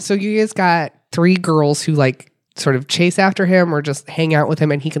So you guys got 3 girls who like sort of chase after him or just hang out with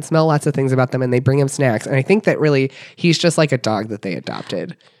him, and he can smell lots of things about them, and they bring him snacks. And I think that really he's just like a dog that they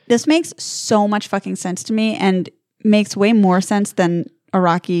adopted. This makes so much fucking sense to me, and makes way more sense than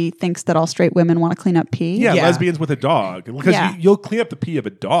Araki thinks that all straight women want to clean up pee. Yeah, lesbians with a dog. Because you'll clean up the pee of a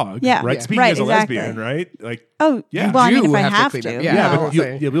dog, right? Speaking as a lesbian, right? Like, well, I mean, if I have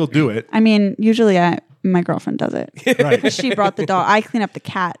to. We'll do it. I mean, usually my girlfriend does it. Right. She brought the dog. I clean up the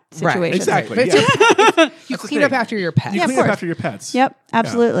cat situation. Right, exactly. You clean up after your pets. You clean up after your pets. Yep,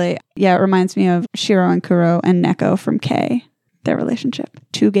 absolutely. Yeah, it reminds me of Shiro and Kuro and Neko from K, their relationship.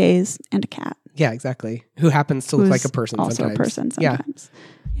 2 gays and a cat. Yeah, exactly. Who happens to look like a person also sometimes. a person sometimes.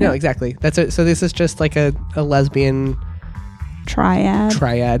 Yeah. No, exactly. That's it. So this is just like a lesbian triad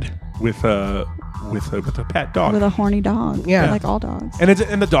with a pet dog. With a horny dog. Yeah. Like all dogs. And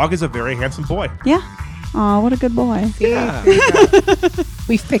the dog is a very handsome boy. Yeah. Oh, what a good boy. Yeah.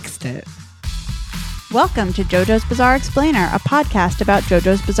 We fixed it. Welcome to JoJo's Bizarre Explainer, a podcast about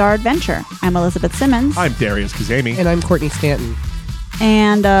JoJo's Bizarre Adventure. I'm Elizabeth Simmons. I'm Darius Kazemi. And I'm Courtney Stanton.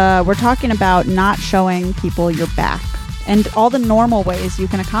 And we're talking about not showing people your back and all the normal ways you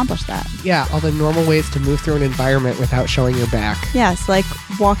can accomplish that. Yeah, all the normal ways to move through an environment without showing your back. Yes, like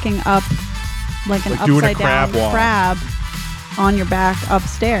walking up like an upside down crab on your back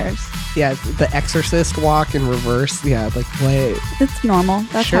upstairs. Yeah, the Exorcist walk in reverse. Yeah, like what? It's normal.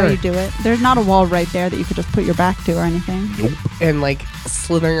 That's how you do it. There's not a wall right there that you could just put your back to or anything. Nope. And like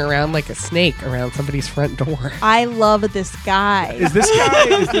slithering around like a snake around somebody's front door. I love this guy. Is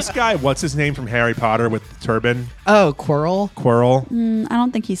this guy, what's his name from Harry Potter with the turban? Oh, Quirrell? I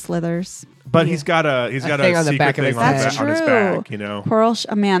don't think he slithers. But he's got a thing on the back of his back. on his back, you know.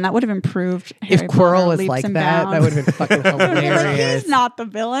 Quirrell, man, that would have improved. If Quirrell was like that, that would have been fucking hilarious. He's not the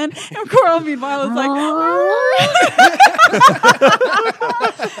villain. And Quirrell, meanwhile, is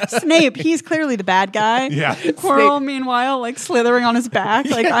like, Snape, he's clearly the bad guy. Yeah. Quirrell, meanwhile, like slithering on his back,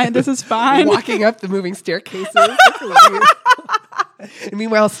 like, this is fine. Walking up the moving staircases. And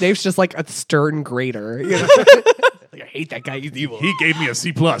meanwhile, Snape's just like a stern grater. You know? Like, I hate that guy. He's evil. He gave me a C+.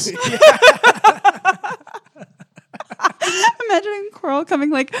 Imagining Quirrell coming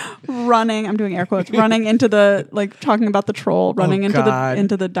like running. I'm doing air quotes. Running into the like talking about the troll. Running into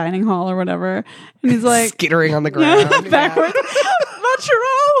the dining hall or whatever. And he's like skittering on the ground backwards. The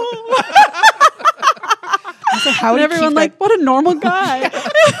troll. So how and everyone like what a normal guy.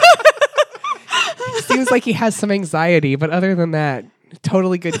 Seems like he has some anxiety, but other than that,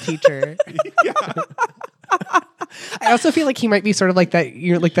 totally good teacher. Yeah. I also feel like he might be sort of like that.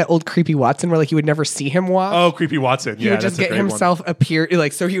 You're like that old creepy Watson, where like you would never see him walk. Oh, creepy Watson! He would just get himself appear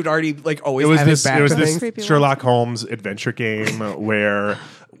like so. He would already like always have his back. It was to this things. Sherlock Holmes adventure game where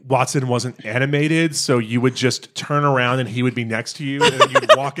Watson wasn't animated, so you would just turn around and he would be next to you, and then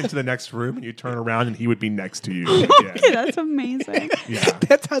you'd walk into the next room and you'd turn around and he would be next to you. Okay, that's amazing. Yeah,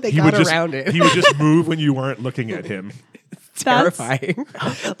 that's how they got around it. He would just move when you weren't looking at him. Terrifying.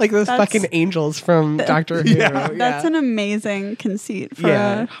 Like those fucking angels from Doctor Who. Yeah. That's an amazing conceit for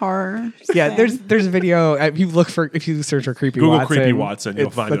a horror. Yeah, thing. there's a video. If you search for creepy Google Watson, creepy Watson,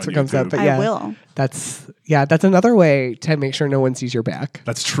 you'll find that's it what on comes up. YouTube. But I will. That's another way to make sure no one sees your back.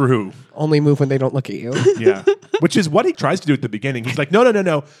 That's true. Only move when they don't look at you. Yeah, which is what he tries to do at the beginning. He's like, no,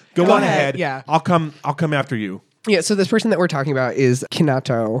 go on ahead. Yeah, I'll come after you. Yeah. So this person that we're talking about is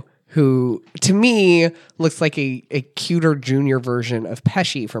Kinato, who to me looks like a cuter junior version of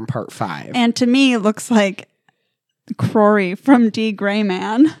Pesci from Part 5. And to me looks like Crory from D. Gray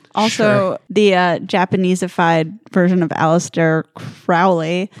Man. Also the Japaneseified version of Aleister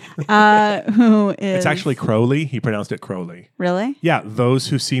Crowley, who is... It's actually Crowley. He pronounced it Crowley. Really? Yeah. Those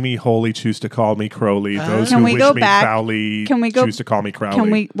who see me holy choose to call me Crowley. Those who wish me foully choose to call me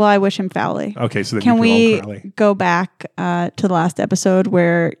Crowley. Well, I wish him foully. Okay, so then can you call Crowley. Go back to the last episode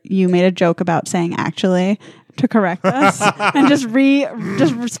where you made a joke about saying actually to correct us and just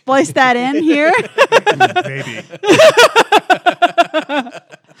splice that in here? Maybe.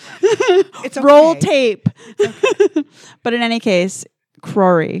 It's okay. Roll tape. But in any case,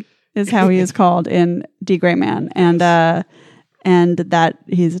 Crory is how he is called in D. Gray Man, and that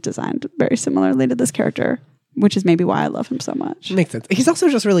he's designed very similarly to this character, which is maybe why I love him so much. Makes sense. He's also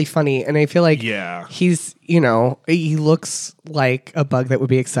just really funny, and I feel like he's he looks like a bug that would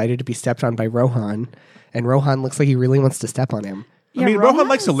be excited to be stepped on by Rohan, and Rohan looks like he really wants to step on him. I mean, Rohan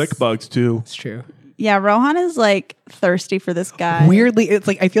likes to lick bugs too. It's true. Yeah, Rohan is like thirsty for this guy. Weirdly, it's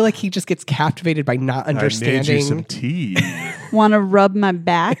like I feel like he just gets captivated by not understanding. I made you some tea. Want to rub my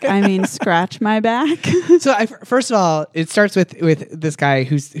back? I mean, scratch my back. So, first of all, it starts with this guy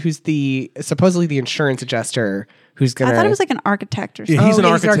who's supposedly the insurance adjuster who's gonna. I thought it was like an architect or something. Yeah, he's an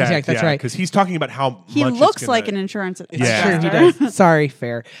yeah, he's an architect. architect, that's right. Because he's talking about how He much looks it's like gonna- an insurance Yeah. Sure, he adjuster. does. Sorry,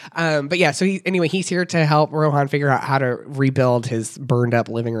 fair. But yeah, so he's here to help Rohan figure out how to rebuild his burned up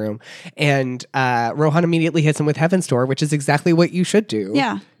living room. And Rohan immediately hits him with Heaven's Door, which is exactly what you should do.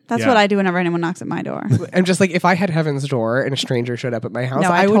 Yeah. That's Yeah. what I do whenever anyone knocks at my door. I'm just like, if I had Heaven's Door and a stranger showed up at my house, No,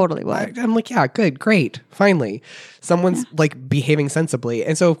 I totally would. I'm like, yeah, good, great, finally, someone's like behaving sensibly.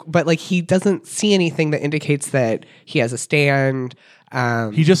 And so, but like, he doesn't see anything that indicates that he has a stand.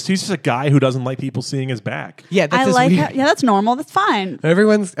 he's just a guy who doesn't like people seeing his back. Yeah, that's I his like weird- how, yeah, that's normal. That's fine.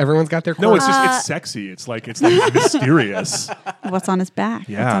 Everyone's got their No, quirks. it's just it's sexy. It's like mysterious. What's on his back?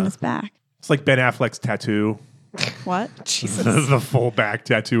 Yeah. What's on his back? It's like Ben Affleck's tattoo, What? Jesus. the full back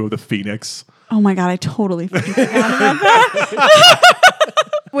tattoo of the phoenix. Oh my God, I totally forgot about that.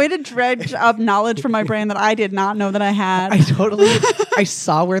 Way to dredge up knowledge from my brain that I did not know that I had. I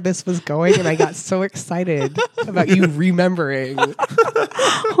saw where this was going and I got so excited about you remembering.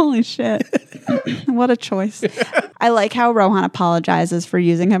 Holy shit. What a choice. I like how Rohan apologizes for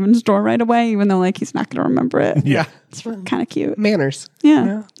using Heaven's Door right away, even though like he's not going to remember it. Yeah. It's kind of cute. Manners.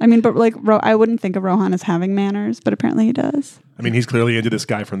 Yeah. I mean, but like I wouldn't think of Rohan as having manners, but apparently he does. I mean, he's clearly into this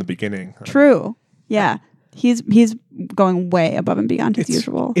guy from the beginning. True. Yeah. He's going way above and beyond his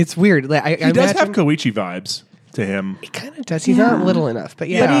usual. It's weird. Like, I He does have imagine- Koichi vibes to him. He kind of does. He's Yeah. not little enough, but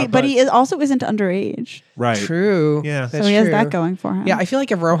yeah. but he also isn't underage. Right. True. Yeah. That's So he has true. that going for him. Yeah, I feel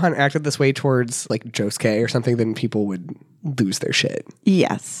like if Rohan acted this way towards like Josuke or something, then people would lose their shit.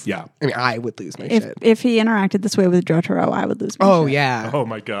 Yes. Yeah. I mean, I would lose my shit. If he interacted this way with Jotaro, I would lose my Oh shit. yeah. Oh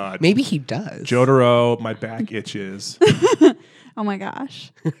my God. Maybe he does. Jotaro, my back itches. Oh my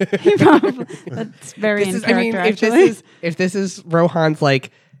gosh. He probably, that's very in character, actually. if this is Rohan's like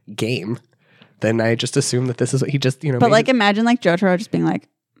game, then I just assume that this is what he just But made like, it- imagine like Jotaro just being like,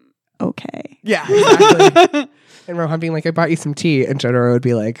 okay. yeah, exactly. And Rohan being like, I bought you some tea, and Jotaro would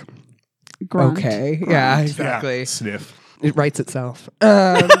be like, Grunt. okay, Grunt. yeah, exactly. Yeah. Sniff. It writes itself.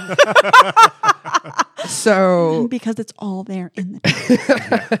 So Because it's all there in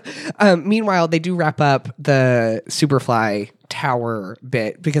the meanwhile, they do wrap up the Superfly tower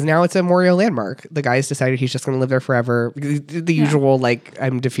bit because now it's a memorial landmark. The guy's decided he's just going to live there forever. The usual, like,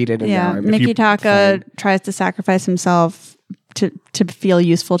 I'm defeated and now Yeah. I'm Mikitaka tries to sacrifice himself to feel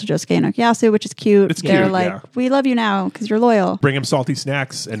useful to Josuke and Okuyasu, which is cute. It's They're cute, like, yeah. we love you now because you're loyal. Bring him salty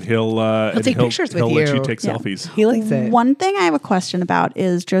snacks and he'll take pictures with he'll let you. you take Yeah. selfies. He likes it. One thing I have a question about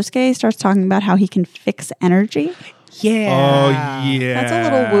is Josuke starts talking about how he can fix energy. Yeah. Oh yeah. That's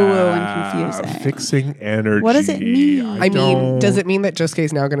a little woo-woo and confusing. Fixing energy. What does it mean? I mean, does it mean that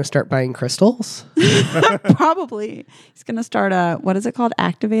Josuke's now going to start buying crystals? Probably. He's going to start what is it called?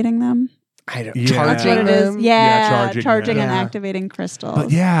 Activating them? I don't Yeah. charging That's what it is. them. Yeah, Yeah, charging and yeah. activating crystals.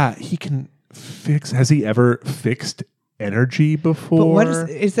 But yeah, he can fix. Has he ever fixed energy before? But what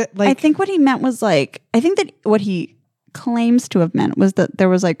is it like? I think what he meant was like, I think that what he claims to have meant was that there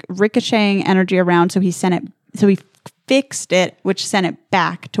was like ricocheting energy around, so he fixed it, which sent it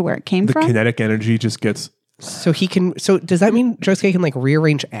back to where it came the from. kinetic energy just gets. so he can. So does that mean Josuke can like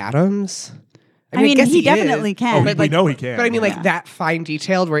rearrange atoms? I mean, guess he is. definitely can. Oh, But, we know he can. But I mean, like Yeah. that fine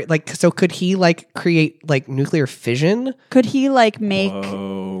detailed, where like, so could he like create like nuclear fission? Could he like make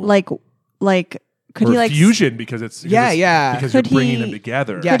Whoa. like could Or he like fusion because it's Yeah, yeah. because Could you're bringing he- them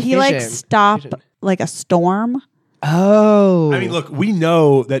together. Yeah. could he like fission. stop Fission. like a storm? Oh, I mean, look, we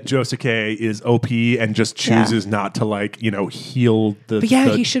know that Josuke is OP and just chooses not to heal the. but yeah,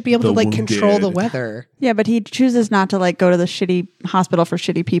 the- he should be able to the like control the wounded. weather. Yeah, but he chooses not to like go to the shitty hospital for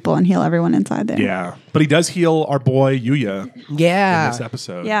shitty people and heal everyone inside there. Yeah, but he does heal our boy Yuya in Yeah, this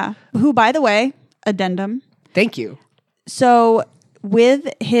episode. Yeah. Who, by the way, addendum. thank you. So with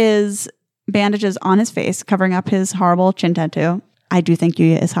his bandages on his face, covering up his horrible chin tattoo, I do think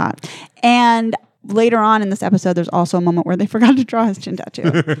Yuya is hot. And later on in this episode, there's also a moment where they forgot to draw his chin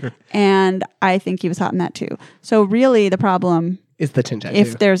tattoo. And I think he was hot in that too. So really the problem, Is the chin tattoo?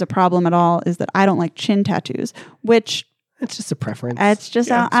 if there's a problem at all, is that I don't like chin tattoos, which It's just a preference. it's just,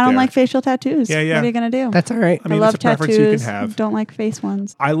 Yeah, I don't fair. like facial tattoos. Yeah, yeah. What are you going to do? That's all right. I mean, I love it's a preference you tattoos. can have. Don't like face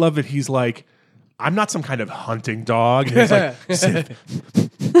ones. I love that he's like, I'm not some kind of hunting dog. And he's like,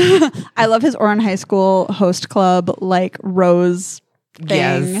 I love his Oran High School host club, like rose thing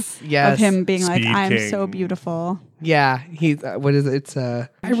Yes, yes. of him being like, Speed I'm King. so beautiful. Yeah, what is it? It's I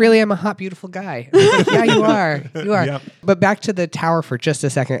really am a hot, beautiful guy. I was like, yeah, you are. You are. Yep. But back to the tower for just a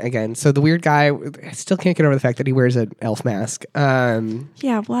second again. So the weird guy, I still can't get over the fact that he wears an elf mask.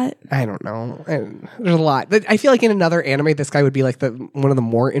 Yeah, what? I don't know. There's a lot. I feel like in another anime, this guy would be like one of the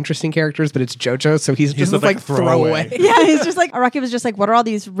more interesting characters, but it's JoJo, so he's just like throwaway. Yeah, he's just like, Araki was just like, what are all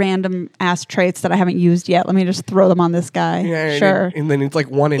these random ass traits that I haven't used yet? Let me just throw them on this guy. Yeah, sure. And then it's like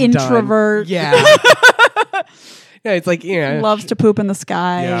one and introvert. Done. Yeah. Yeah, it's like, loves to poop in the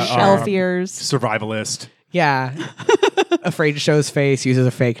sky, elf ears. Survivalist. Yeah. Afraid to show his face, uses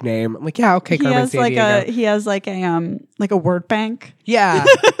a fake name. I'm like, yeah, okay, Carmen Sandiego. He has like a word bank. Yeah.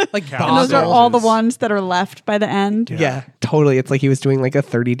 Like and those are all the ones that are left by the end. Yeah, totally. It's like he was doing like a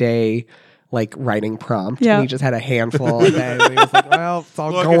 30-day like writing prompt. Yeah. And he just had a handful of days. And he was like, well, it's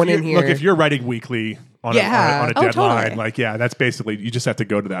all going in here. Look, if you're writing weekly on a deadline, totally. Like, yeah, that's basically, you just have to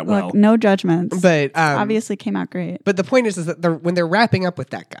go to that well. Look, no judgments. But obviously came out great. But the point is that when they're wrapping up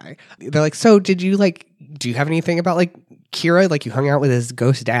with that guy, they're like, so do you have anything about like Kira? Like you hung out with his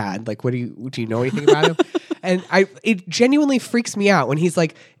ghost dad. Like, do you know anything about him? And it genuinely freaks me out when he's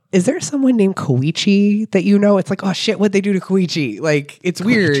like, is there someone named Koichi that you know? It's like, oh shit, what'd they do to Koichi? Like, it's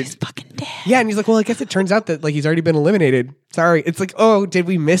weird. Koichi's fucking dead. Yeah, and he's like, well, I guess it turns out that like he's already been eliminated. Sorry. It's like, oh, did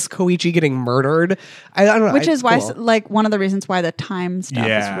we miss Koichi getting murdered? I don't know. Which is why, like, one of the reasons why the time stuff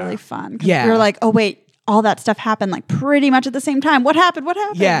is really fun. Yeah. You're like, oh, wait, all that stuff happened like pretty much at the same time. What happened?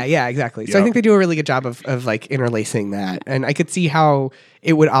 Yeah, exactly. So I think they do a really good job of like interlacing that. And I could see how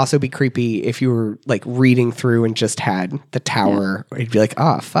it would also be creepy if you were like reading through and just had the tower. Yeah. You'd be like,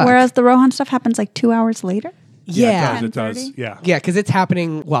 oh, fuck. Whereas the Rohan stuff happens like 2 hours later. Yeah, it does. Yeah, because it's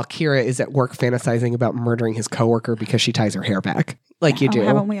happening while Kira is at work fantasizing about murdering his coworker because she ties her hair back, like you do.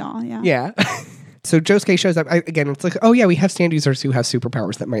 Haven't we all? Yeah. Yeah. So Josuke shows up again. It's like, oh yeah, we have stand users who have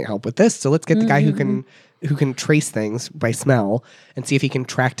superpowers that might help with this. So let's get the guy who can trace things by smell and see if he can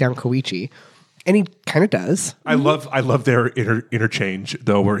track down Koichi. And he kind of does. I love their interchange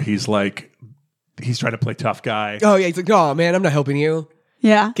though, where he's like, he's trying to play tough guy. Oh yeah, he's like, oh man, I'm not helping you.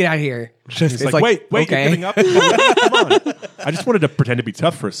 Yeah. Get out of here. He's like, wait, okay. You're giving up? Come on. I just wanted to pretend to be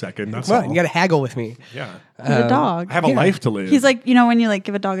tough for a second. That's all. You got to haggle with me. Yeah. He's a dog. I have a life to live. He's like, when you like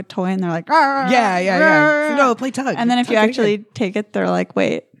give a dog a toy and they're like, yeah. So, no, play tug. And then if you actually take it, they're like,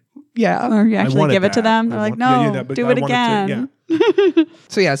 wait. Yeah. Or you actually give it to them. They're like, no, do it again.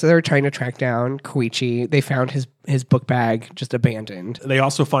 So they're trying to track down Koichi. They found his book bag just abandoned. They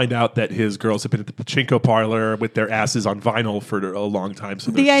also find out that his girls have been at the pachinko parlor with their asses on vinyl for a long time,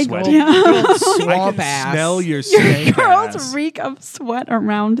 so they're sweating. I can smell your girls ass. reek of sweat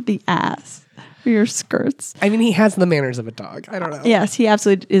around the ass. Your skirts. I mean, he has the manners of a dog. I don't know. Yes, he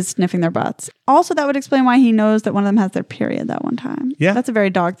absolutely is sniffing their butts. Also, that would explain why he knows that one of them has their period that one time. Yeah. That's a very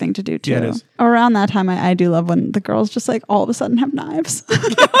dog thing to do, too. Yeah, it is. Around that time, I do love when the girls just like all of a sudden have knives.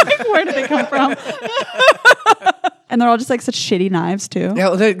 Like, where did they come from? And they're all just like such shitty knives, too.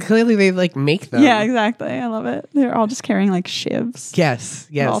 Yeah, clearly they like make them. Yeah, exactly. I love it. They're all just carrying like shivs. Yes.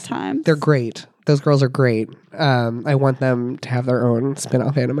 At all times. They're great. Those girls are great. I want them to have their own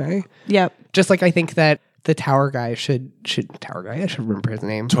spin-off anime. Yep. Just like I think that the tower guy should tower guy. I should remember his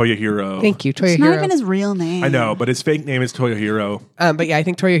name. Toyohiro. Thank you, Toyohiro. It's not even his real name. I know, but his fake name is Toyohiro. But yeah, I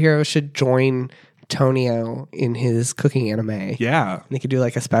think Toyohiro should join Tonio in his cooking anime. Yeah. And they could do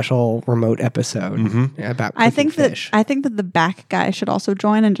like a special remote episode about cooking I think fish. that the back guy should also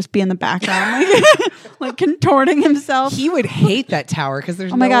join and just be in the background, like contorting himself. He would hate that tower because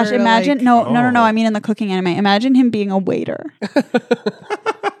there's oh my gosh! Imagine no. I mean, in the cooking anime, imagine him being a waiter.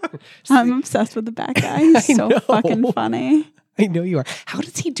 I'm obsessed with the back guy. He's so fucking funny. I know you are. How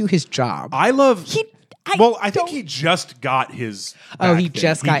does he do his job? I think he just got his. He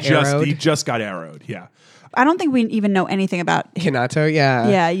just got arrowed. He just got arrowed. Yeah. I don't think we even know anything about Kinato. Yeah.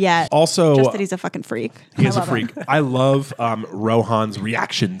 Yeah. Yeah. Also, just that he's a fucking freak. He is a freak. I love Rohan's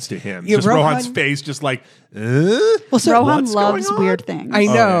reactions to him. Yeah, just Rohan's face, just like. Well, so Rohan loves weird things. I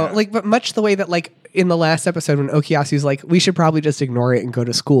know, but much the way that like in the last episode when Okuyasu's like, we should probably just ignore it and go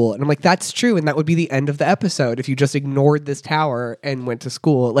to school, and I'm like, that's true, and that would be the end of the episode if you just ignored this tower and went to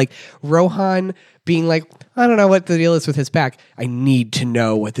school. Like Rohan being like, I don't know what the deal is with his back. I need to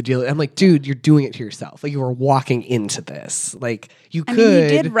know what the deal is. I'm like, dude, you're doing it to yourself. Like you were walking into this. Like you could. I mean, he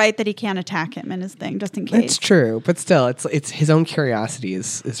did write that he can't attack him in his thing, just in case. It's true, but still, it's his own curiosity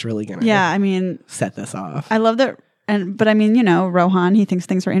is really gonna. Yeah, I mean, set this off. I love that, but I mean, Rohan, he thinks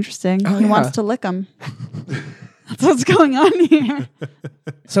things are interesting. He wants to lick them. That's what's going on here.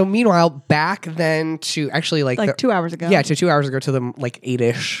 So meanwhile, back then to actually like 2 hours ago. Yeah, to 2 hours ago to the like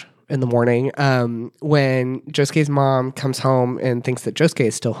 8-ish in the morning when Josuke's mom comes home and thinks that Josuke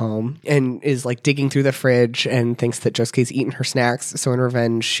is still home and is like digging through the fridge and thinks that Josuke's eaten her snacks. So in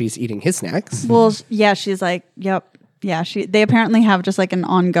revenge, she's eating his snacks. Well, yeah, she's like, yep. Yeah, they apparently have just like an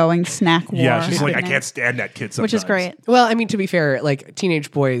ongoing snack war. Yeah, she's like, I happening, can't stand that kid sometimes. which is great. Well, I mean, to be fair, like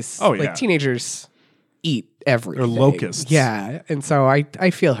teenage boys, Oh, yeah. like teenagers eat everything. They're locusts. Yeah, and so I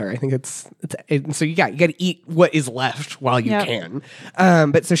feel her. I think it's so you got to eat what is left while you Yep.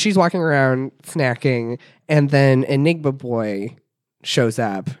 can. But so she's walking around snacking, and then Enigma Boy shows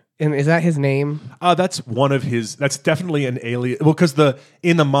up. And is that his name? That's one of his. That's definitely an alien. Well, because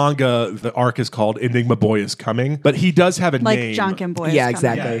in the manga, the arc is called Enigma Boy is Coming, but he does have a Like name. Jonkin Boy. Yeah, is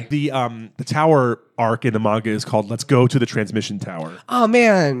coming. exactly. Yeah. The tower arc in the manga is called Let's Go to the Transmission Tower. Oh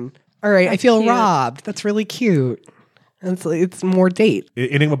man! All right, I feel cute. robbed. That's really cute. It's more date.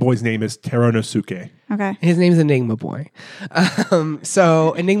 Enigma Boy's name is Terunosuke. Okay. His name's Enigma Boy.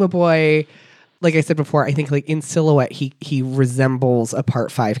 So Enigma Boy, like I said before, I think like in silhouette he resembles a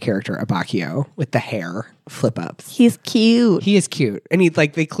Part 5 character, Abakio, with the hair flip ups. He's cute. He is cute, and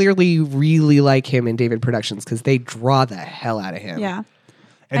they clearly really like him in David Productions because they draw the hell out of him. Yeah.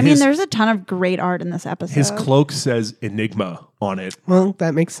 And I mean, his, there's a ton of great art in this episode. his cloak says Enigma on it. Well,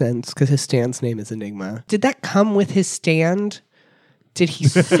 that makes sense because his stand's name is Enigma. Did that come with his stand? Did he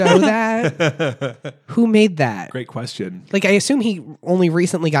sew that? Who made that? Great question. Like, I assume he only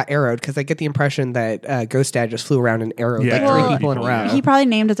recently got arrowed because I get the impression that Ghost Dad just flew around and arrowed Yeah, like Well, three people in a row. He probably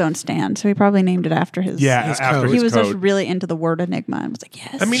named his own stand, so he probably named it after his. Yeah, his after code. his He was code. just really into the word Enigma and was like,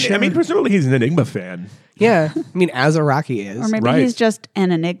 yes. I mean, presumably he's an Enigma fan. Yeah, I mean, as Araki is. or maybe right. he's just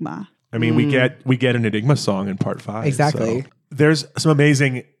an Enigma. I mean, we get an Enigma song in Part 5. Exactly. so. There's some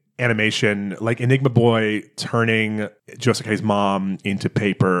amazing animation, like Enigma Boy turning Josuke's mom into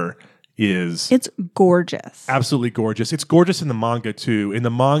paper is It's gorgeous. absolutely gorgeous. It's gorgeous in the manga too. In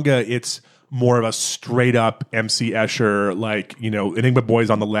the manga, it's more of a straight up MC Escher, like, Enigma Boy's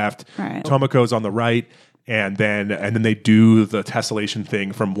on the left, Right. Tomoko's on the right. And then they do the tessellation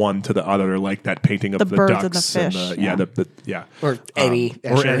thing from one to the other, like that painting of The the birds ducks and the fish, yeah. Or any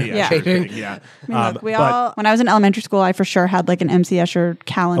or Escher. any Yeah. Escher thing, yeah. I mean, look, we but- all, when I was in elementary school, I for sure had like an MC Escher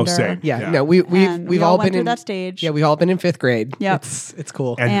calendar. Oh, same. Yeah, Yeah. no, And we've we all all went been through in that stage. Yeah, we've all been in 5th grade. Yep. It's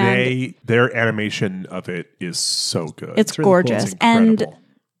cool. And, And- their animation of it is so good. It's really cool. gorgeous. It's And incredible.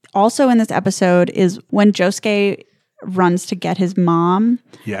 also in this episode is when Josuke runs to get his mom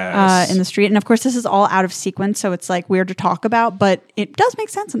Yes. in the street. And of course, this is all out of sequence, so it's like weird to talk about, but it does make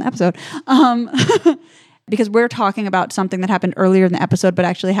sense in the episode. Because we're talking about something that happened earlier in the episode, but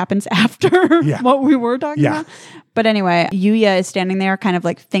actually happens after Yeah. what we were talking Yeah. about. But anyway, Yuya is standing there kind of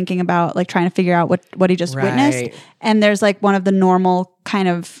like thinking about like trying to figure out what he just Right. witnessed. And there's like one of the normal kind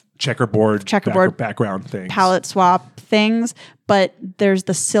of checkerboard background things. palette swap things, but there's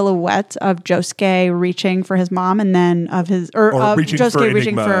the silhouette of Josuke reaching for his mom, and then of reaching Josuke for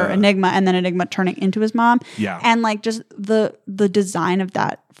reaching Enigma. for Enigma, and then Enigma turning into his mom. Yeah. and like just the design of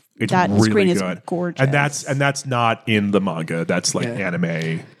that It's that really screen good. is gorgeous, And that's not in the manga. That's like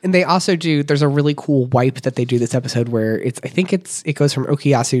anime. And they also do. There's a really cool wipe that they do this episode where it goes from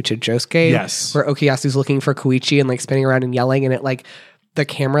Okuyasu to Josuke. Yes. where Okuyasu's looking for Koichi and like spinning around and yelling, and it like the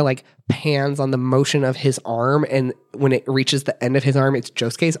camera like pans on the motion of his arm, and when it reaches the end of his arm, it's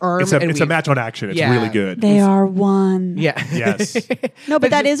Josuke's arm. It's a match on action. It's Yeah. really good. they are one. Yeah. Yes. No,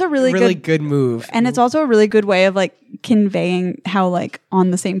 but that is a really good move. and it's also a really good way of like conveying how like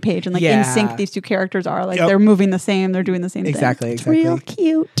on the same page and like in Yeah. sync these two characters are. Like Yep. they're moving the same, they're doing the same Exactly, thing. It's exactly. real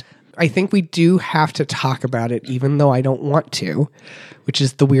cute. I think we do have to talk about it, even though I don't want to, which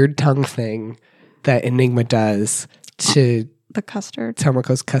is the weird tongue thing that Enigma does to The custard.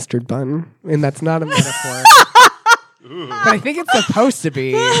 Tomoko's custard bun. And that's not a metaphor. But I think it's supposed to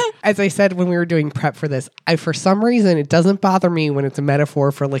be. As I said when we were doing prep for this, for some reason, it doesn't bother me when it's a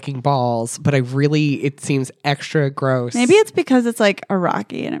metaphor for licking balls, but it seems extra gross. Maybe it's because it's like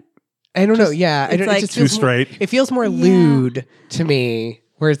Iraqi and I don't know. Yeah. it's like- it just Too feels straight. It feels more lewd to me.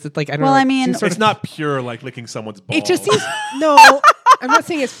 Whereas it's like, I don't Well, know. I it mean- seems sort It's of not pure like licking someone's balls. It just seems no. I'm not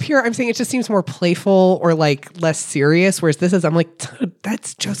saying it's pure. I'm saying it just seems more playful or like less serious. Whereas this is, I'm like,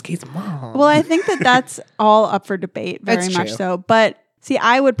 that's Josuke's mom. well, I think that that's all up for debate, very That's much true. so. But see,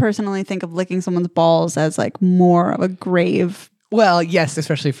 I would personally think of licking someone's balls as like more of a grave. Well, yes,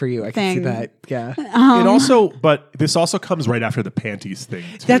 especially for you, I can see Thing. that. Yeah, but this also comes right after the panties thing.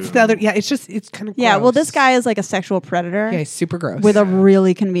 Too. that's the other. Yeah, it's kind of Yeah, well, this guy is like a sexual predator Yeah, he's super gross. with a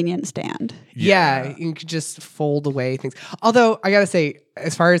really convenient stand. yeah, you could just fold away things. Although I gotta say,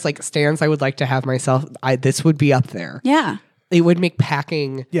 as far as like stands, I would like to have myself. This would be up there. Yeah. It would make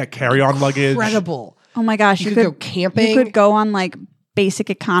packing carry-on luggage. incredible. Oh my gosh, You could go camping. You could go on like basic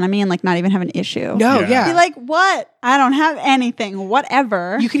economy and like not even have an issue. No, Yeah. yeah. Be like, what? I don't have anything.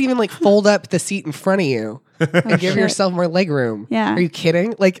 Whatever. You could even like fold up the seat in front of you and give shit. yourself more leg room. Yeah. Are you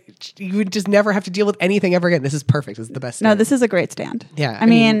kidding? Like you would just never have to deal with anything ever again. This is perfect. This is the best. No, stand. this is a great stand. Yeah, I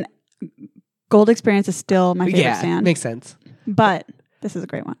mean, Gold Experience is still my favorite yeah, stand. makes sense. But this is a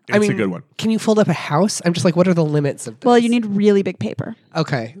great one. It's a good one. Can you fold up a house? I'm just like, what are the limits of this? Well, you need really big paper.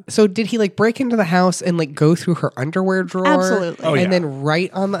 Okay. So did he like break into the house and like go through her underwear drawer? Absolutely. Oh, yeah. And then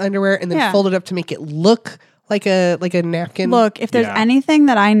write on the underwear and then Yeah. fold it up to make it look like a napkin? Look, if there's Yeah. anything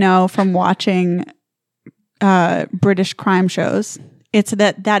that I know from watching British crime shows, it's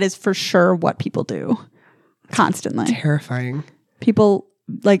that is for sure what people do constantly. Terrifying. People,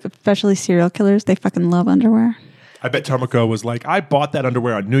 like especially serial killers, they fucking love underwear. I bet Tomoko was like, I bought that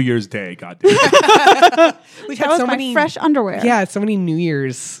underwear on New Year's Day. God damn. We've That had was so my many fresh underwear. Yeah, so many New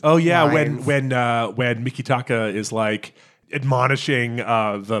Year's. Oh yeah, lines. when Mikitaka is like admonishing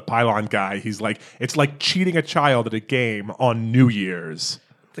the pylon guy, he's like, it's like cheating a child at a game on New Year's.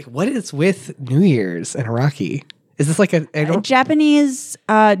 Like, what is with New Year's and Iraqi? Is this like a? I don't. Japanese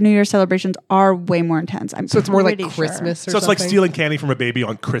New Year celebrations are way more intense. So it's more like pretty sure. Christmas, or So it's like something? stealing candy from a baby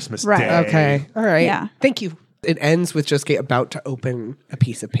on Christmas Right. Day. Okay, all right. Yeah. Thank you. It ends with Josuke about to open a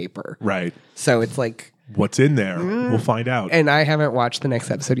piece of paper. Right. So it's like, What's in there? We'll find out. and I haven't watched the next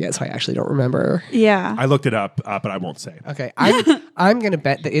episode yet, so I actually don't remember. Yeah. I looked it up, but I won't say. Okay, I'm gonna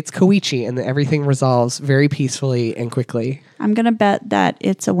bet that it's Koichi and that everything resolves very peacefully and quickly. I'm going to bet that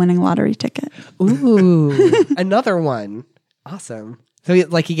it's a winning lottery ticket. Ooh, another one. Awesome. So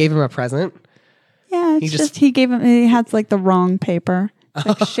he gave him a present. Yeah, it's He just, just- he had like the wrong paper. It's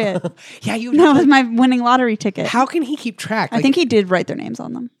like, shit. Yeah, you. That was my winning lottery ticket. How can he keep track? I think he did write their names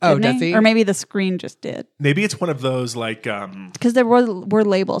on them. Oh, didn't does he? Or maybe the screen just did. Maybe it's one of those like Because there were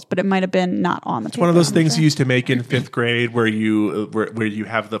labels, but it might have been not on the paper. one of those I'm things sure. you used to make in 5th grade where you where you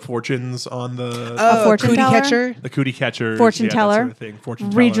have the fortunes on the fortune cootie teller? catcher. the cootie catcher, Fortune that teller. sort of thing.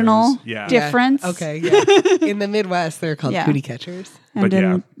 Fortune Regional. tellers. Yeah. Difference. Okay, yeah. In the Midwest, they're called Yeah. cootie catchers. And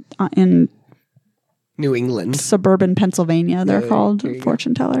But in New England. suburban Pennsylvania, they're Yeah, called there you go.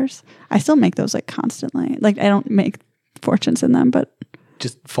 fortune tellers. I still make those like constantly. Like I don't make fortunes in them, but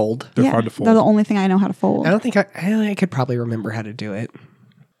Just fold. They're fun to fold. they're the only thing I know how to fold. I don't think I could probably remember how to do it.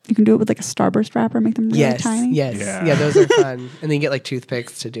 You can do it with like a Starburst wrapper, make them really Yes, tiny. yes, Yeah. yeah. Those are fun, and then you get like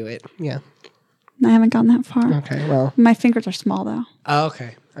toothpicks to do it. Yeah. I haven't gotten that far. Okay. Well. My fingers are small though. Oh,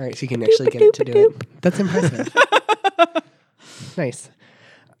 okay. All right. So you can actually get it to do it. That's impressive. Nice.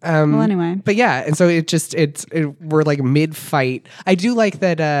 Well, anyway. But yeah, and so we're like mid fight. I do like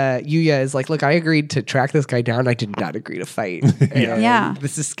that Yuya is like, look, I agreed to track this guy down. I did not agree to fight. And Yeah.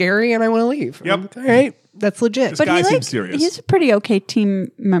 This is scary, and I want to leave. Yep. I'm like, all right, that's legit. But- guy he, seems serious. He's a pretty okay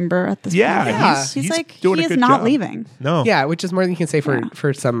team member at this Yeah, point. Yeah. He's like doing he a is good not job. leaving. No. Yeah, which is more than you can say for Yeah.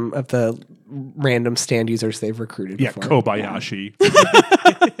 for some of the random stand users they've recruited. Yeah, before. Kobayashi.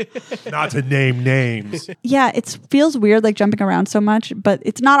 Not to name names. Yeah, it feels weird like jumping around so much, but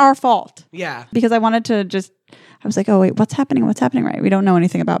it's not our fault. Yeah. Because I wanted to just I was like, oh wait, what's happening? What's happening? Right. We don't know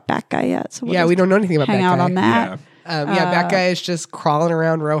anything about Bat Guy yet. So we'll Yeah, we just don't know anything about hang that out guy. on that. Yeah. That guy is just crawling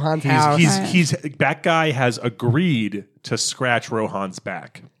around Rohan's house. He's that guy has agreed to scratch Rohan's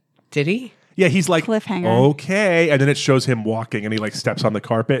back. Did he? Yeah, he's like Cliffhanger. okay, and then it shows him walking, and he like steps on the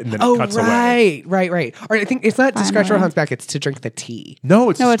carpet, and then it cuts away. right. Or I think it's not to scratch Finally. Rohan's back; it's to drink the tea. No,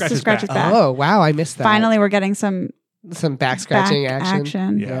 it's No, to it's to scratch his back. Oh wow, I missed that. Finally we're getting some some back scratching back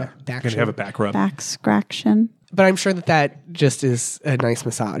action. Yeah, back gonna have a back rub. back scratching. But I'm sure that just is a nice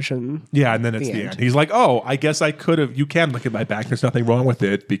massage. And Yeah, and then it's The the end. end. He's like, "Oh, I guess I could have. You can look at my back. There's nothing wrong with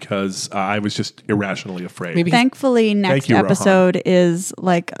it because I was just irrationally afraid." maybe Thankfully, next you, Rohan. episode is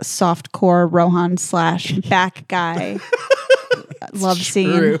like a soft core Rohan / back guy love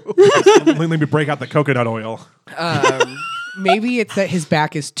scene. True. Let me break out the coconut oil. Maybe it's that his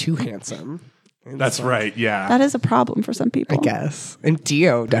back is too handsome. That's right. Yeah, That is a problem for some people. I guess. And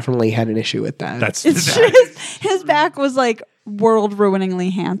Dio definitely had an issue with that. that's His back was like world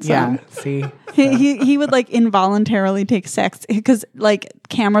ruiningly handsome. yeah. See, He would like involuntarily take sex because like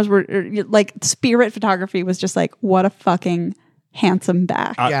cameras were like spirit photography was just like what a fucking handsome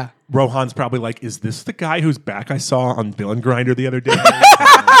back. yeah. Rohan's probably like, "Is this the guy whose back I saw on Villain Grinder the other day?"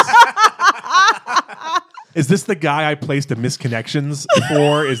 Is this the guy I placed a misconnections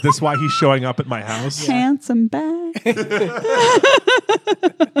for? Is this why he's showing up at my house? Handsome back.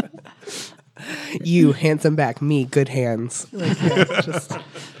 You handsome back, me good hands. Like, yeah, just.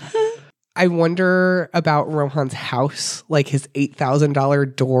 I wonder about Rohan's house, like his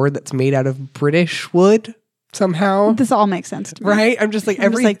 $8,000 door that's made out of British wood. somehow. This all makes sense to me. Right? I'm just like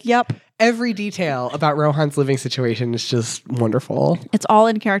I'm just like, yep. every detail about Rohan's living situation is just wonderful. It's all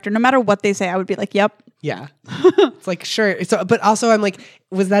in character. No matter what they say, I would be like, yep. Yeah. It's like, sure. So, but also I'm like,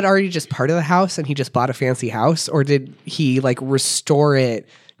 was that already just part of the house and he just bought a fancy house, or did he like restore it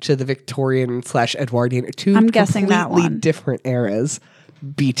to the Victorian / Edwardian? Two I'm guessing that completely one. different eras.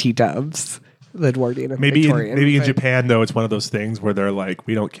 BT dubs. The Edwardian and Maybe Victorian. in but- Japan though, it's one of those things where they're like,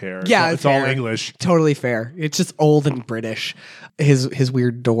 we don't care. Yeah, It's all fair. English. Totally fair. It's just old and British. His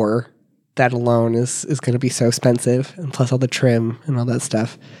weird door, that alone is going to be so expensive, and plus all the trim and all that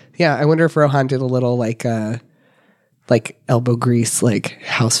stuff. Yeah, I wonder if Rohan did a little like elbow grease, like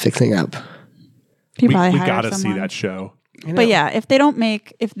house fixing up. He We probably hired gotta see someone. that show. But yeah, if they don't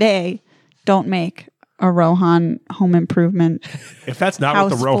make a Rohan home improvement, If that's not what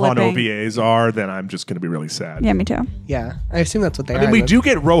the House Rohan flipping. OVAs are, then I'm just going to be really sad. yeah, me too. Yeah, I assume that's what they I are. mean, we That's- do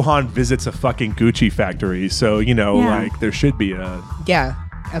get Rohan visits a fucking Gucci factory, so Yeah. like there should be a Yeah,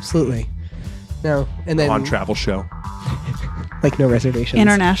 absolutely. No, and then Rohan travel show. like no reservations.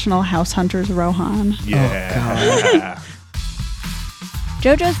 International House Hunters Rohan. Yeah.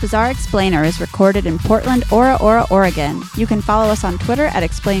 JoJo's Bizarre Explainer is recorded in Portland, Ora, Oregon. You can follow us on Twitter at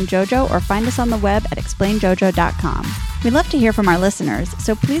ExplainJojo or find us on the web at explainjojo.com. We love to hear from our listeners,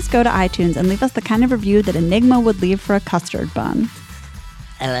 so please go to iTunes and leave us the kind of review that Enigma would leave for a custard bun.